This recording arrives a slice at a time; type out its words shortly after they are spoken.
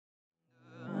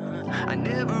I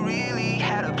never really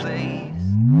had a place.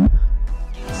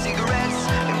 Cigarettes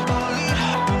and bullet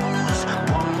holes,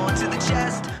 one more to the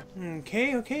chest.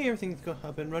 Okay, everything's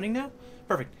up and running now?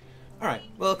 Perfect. Alright,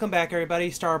 welcome back everybody,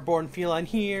 StarBornFeline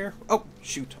here. Oh,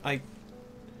 shoot, I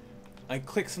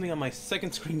clicked something on my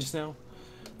second screen just now.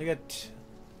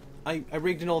 I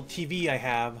rigged an old TV I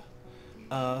have,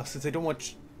 since I don't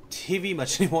watch TV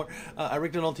much anymore. I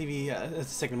rigged an old TV as a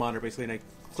second monitor basically, and I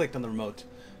clicked on the remote.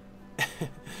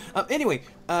 Anyway,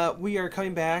 we are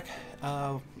coming back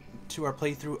to our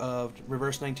playthrough of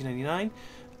Reverse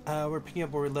 1999. We're picking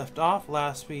up where we left off.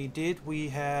 Last we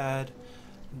had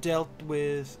dealt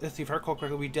with, let's see if I recall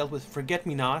correctly, we dealt with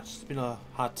Forget-Me-Not. It's been a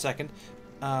hot second.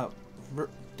 Dealt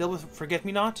with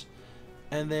Forget-Me-Not,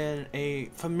 and then a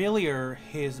familiar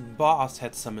his boss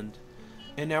had summoned.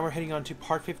 And now we're heading on to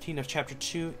part 15 of chapter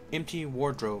 2, Empty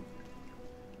Wardrobe.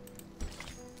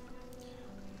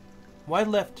 Why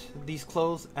left these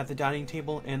clothes at the dining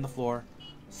table and the floor?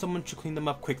 Someone should clean them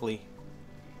up quickly.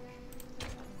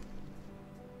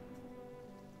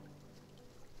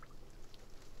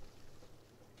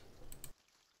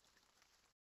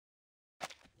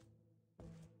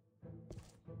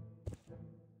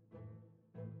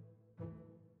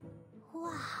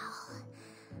 Wow,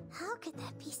 how could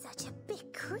there be such a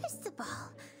big crucible?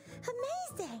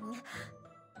 Amazing!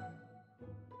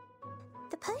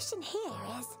 The potion here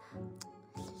is...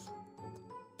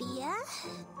 beer?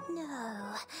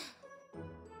 No.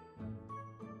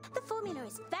 The formula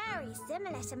is very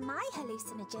similar to my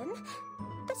hallucinogen,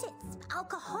 but it's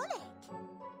alcoholic.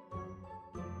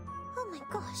 Oh my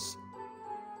gosh.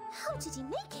 How did he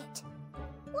make it?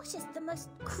 What is the most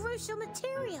crucial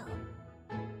material?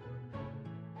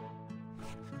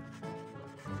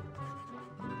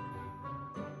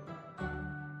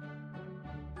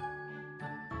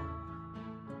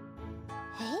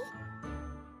 Hey?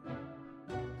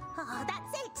 Oh,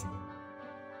 that's it!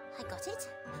 I got it!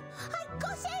 I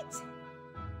got it!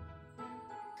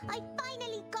 I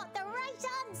finally got the right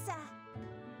answer!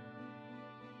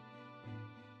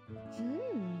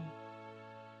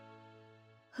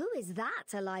 Who is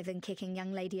that alive and kicking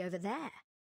young lady over there?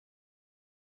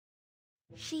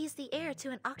 She's the heir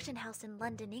to an auction house in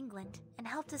London, England, and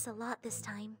helped us a lot this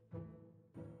time.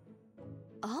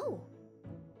 Oh.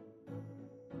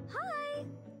 Hi,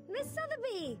 Miss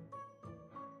Sotheby.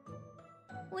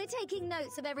 We're taking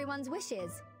notes of everyone's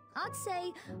wishes. I'd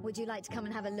say, would you like to come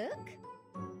and have a look?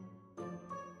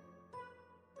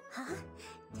 Huh?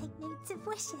 Take notes of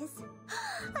wishes.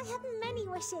 I have many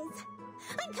wishes.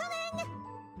 I'm coming!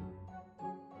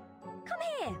 Come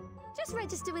here. Just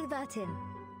register with Vertin.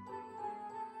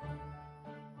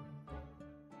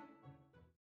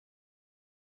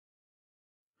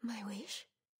 My wish?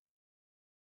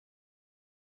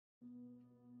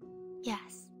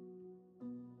 Yes.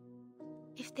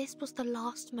 If this was the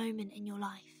last moment in your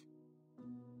life,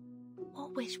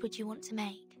 what wish would you want to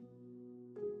make?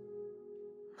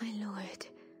 My lord,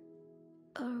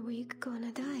 are we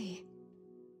gonna die?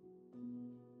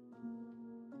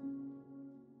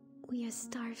 We are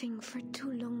starving for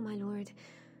too long, my lord.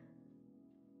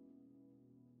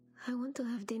 I want to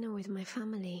have dinner with my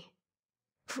family.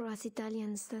 For us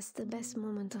Italians, that's the best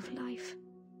moment of life.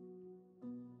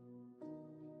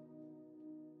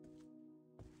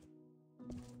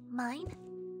 Mine?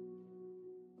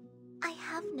 I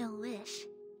have no wish.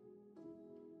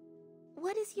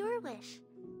 What is your wish?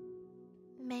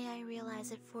 May I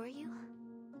realize it for you?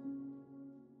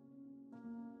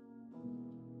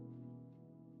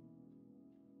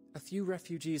 A few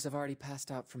refugees have already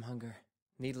passed out from hunger.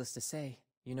 Needless to say,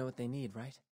 you know what they need,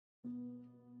 right?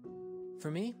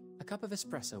 For me, a cup of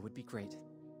espresso would be great.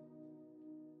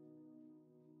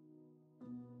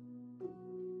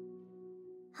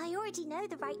 I already know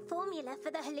the right formula for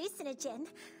the hallucinogen.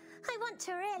 I want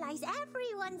to realize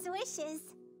everyone's wishes.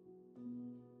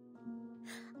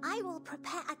 I will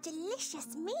prepare a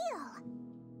delicious meal.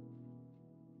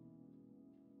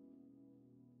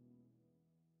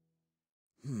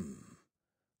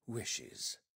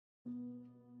 Wishes.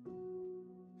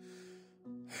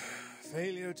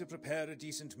 Failure to prepare a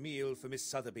decent meal for Miss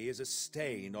Sotheby is a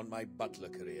stain on my butler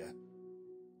career.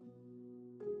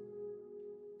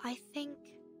 I think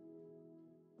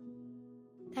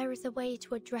there is a way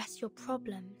to address your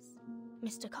problems,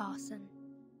 Mr. Carson.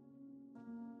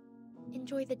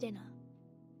 Enjoy the dinner.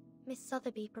 Miss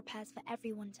Sotheby prepares for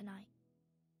everyone tonight.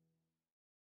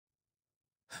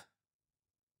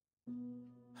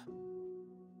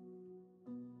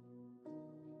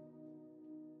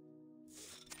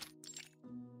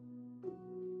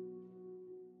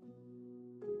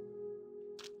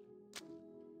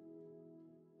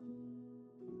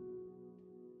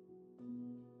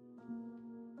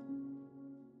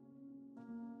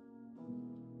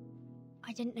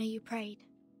 I didn't know you prayed.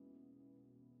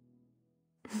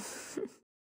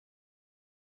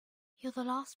 You're the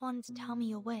last one to tell me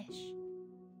your wish.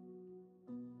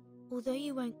 Although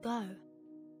you won't go,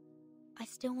 I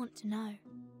still want to know.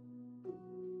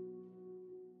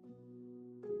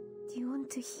 Do you want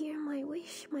to hear my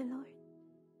wish, my lord?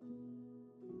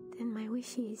 Then my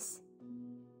wish is,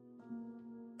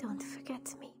 don't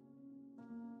forget me.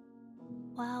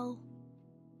 Well...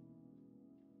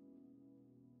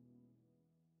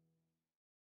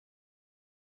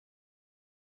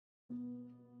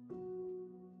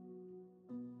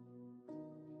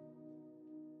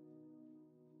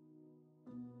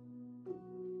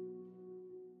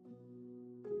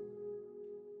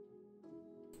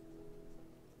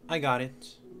 I got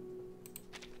it.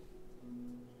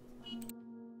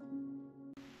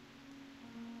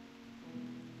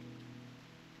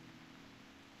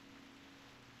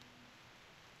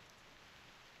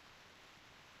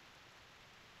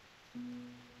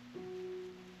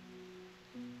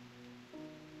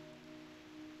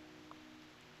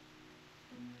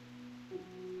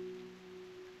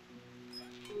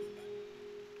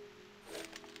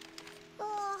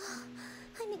 Oh,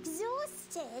 I'm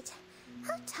exhausted.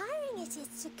 How tiring it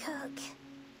is to cook.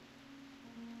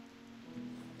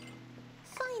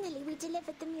 Finally, we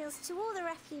delivered the meals to all the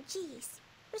refugees,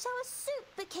 but our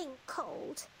soup became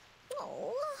cold.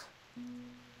 Oh.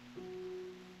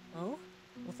 Oh?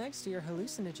 Well, thanks to your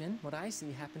hallucinogen, what I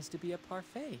see happens to be a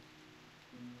parfait.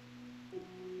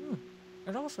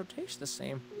 It also tastes the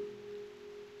same.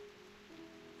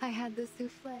 I had the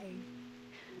souffle.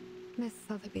 Miss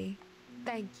Sotheby,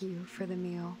 thank you for the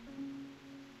meal.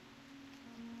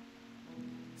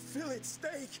 Fillet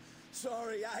steak!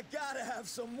 Sorry, I gotta have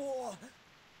some more.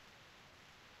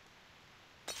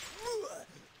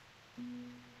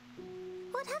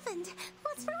 What happened?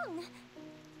 What's wrong?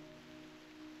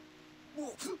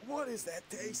 What is that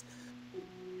taste?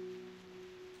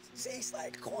 Tastes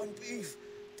like corned beef,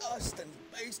 dust, and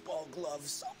baseball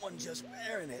gloves. Someone just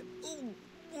wearing it. Ooh,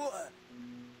 what?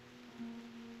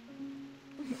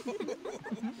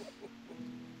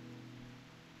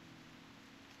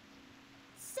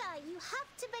 Sir, you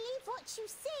have to believe what you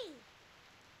see.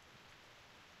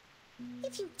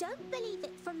 If you don't believe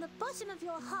it from the bottom of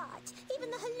your heart, even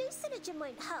the hallucinogen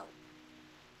won't help.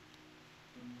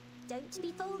 Don't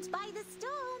be fooled by the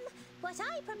storm. What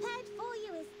I prepared for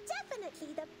you is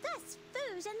definitely the best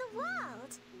food in the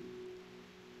world.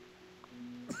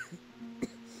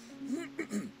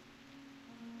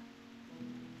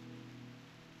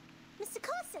 Mr.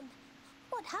 Carson,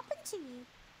 what happened to you?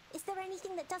 Is there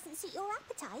anything that doesn't suit your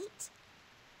appetite?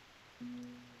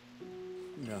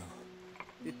 No.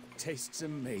 It tastes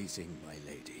amazing, my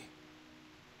lady.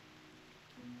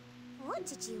 What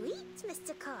did you eat,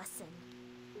 Mr. Carson?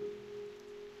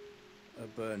 A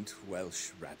burnt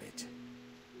Welsh rabbit.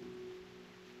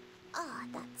 Ah,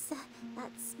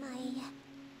 that's my...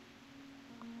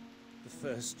 The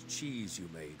first cheese you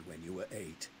made when you were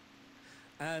 8.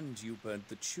 And you burnt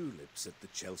the tulips at the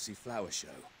Chelsea Flower Show.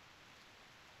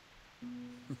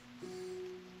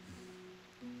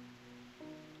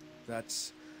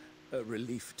 That's a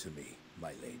relief to me,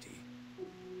 my lady.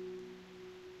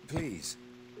 Please,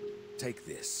 take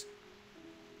this.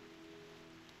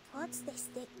 What's this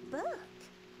thick book?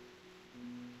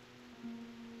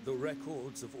 The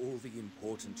records of all the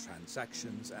important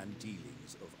transactions and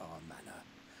dealings of our manor.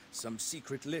 Some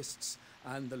secret lists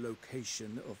and the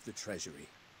location of the treasury.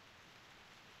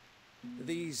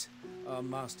 These are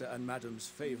Master and Madam's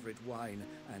favorite wine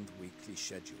and weekly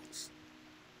schedules.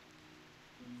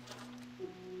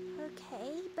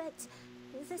 Okay, but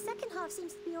the second half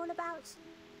seems to be all about...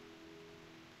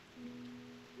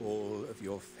 All of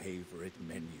your favorite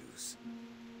menus.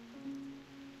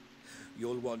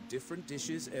 You'll want different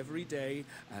dishes every day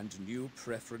and new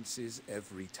preferences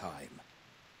every time.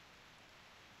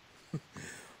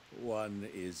 One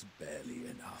is barely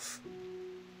enough.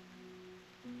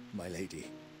 My lady,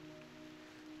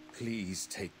 please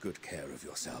take good care of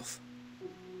yourself.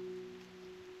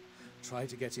 Try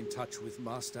to get in touch with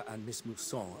Master and Miss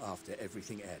Mousson after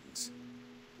everything ends.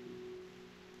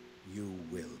 You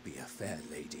will be a fair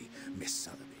lady, Miss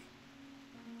Sotheby.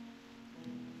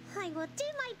 I will do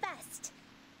my best.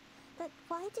 But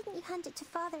why didn't you hand it to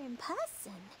Father in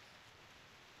person?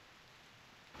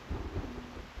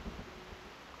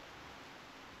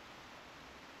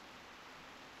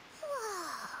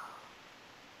 Whoa.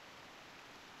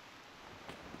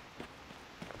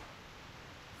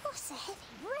 What a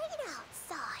heavy rain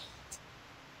outside.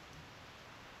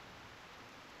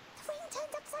 The rain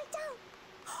turned upside down.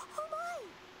 Oh my!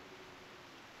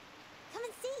 Come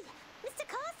and see! Mr.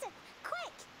 Carson,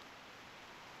 quick!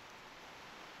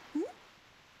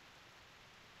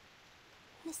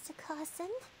 Mr. Carson?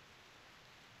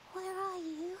 Where are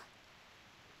you?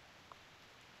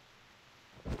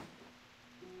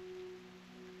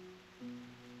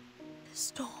 The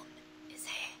storm is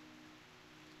here.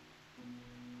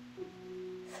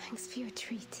 Thanks for your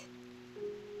treat.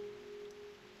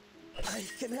 I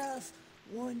can have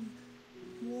one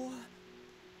more.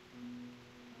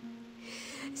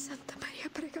 Santa Maria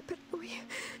prega per noi.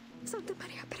 Santa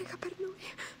Maria prega per noi.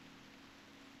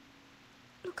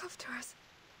 Look after us.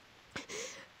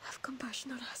 Have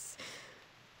compassion on us.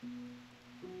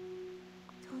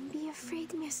 Don't be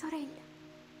afraid, mia sorella.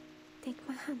 Take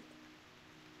my hand.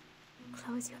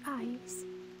 Close your eyes.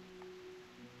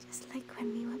 Just like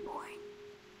when we were born.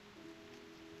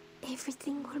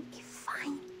 Everything will be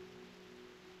fine.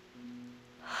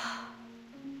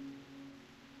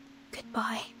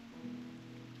 Goodbye.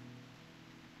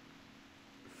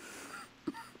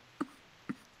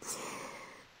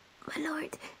 My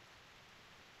lord.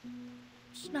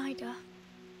 Schneider,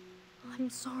 I'm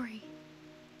sorry.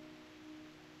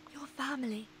 Your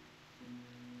family.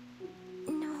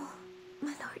 No,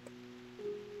 my lord.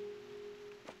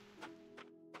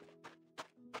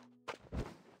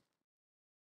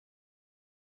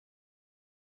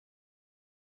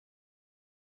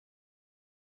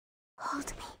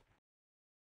 Hold me.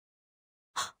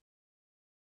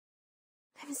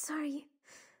 I'm sorry.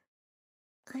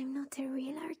 I'm not a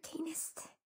real arcanist.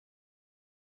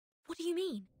 What do you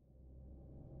mean?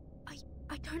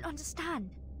 I don't understand.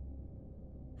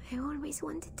 I always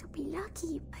wanted to be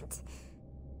lucky, but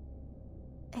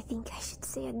I think I should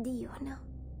say addio now.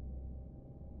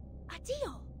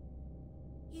 Addio?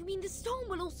 You mean the storm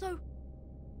will also...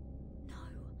 No.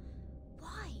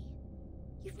 Why?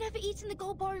 You've never eaten the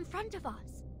gold bar in front of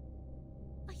us.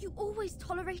 Are you always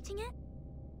tolerating it?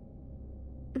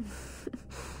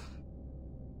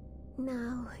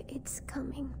 Now it's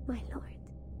coming, my lord.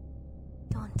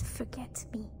 Don't forget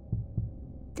me.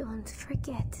 Don't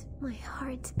forget my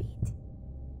heartbeat.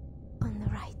 On the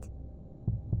right.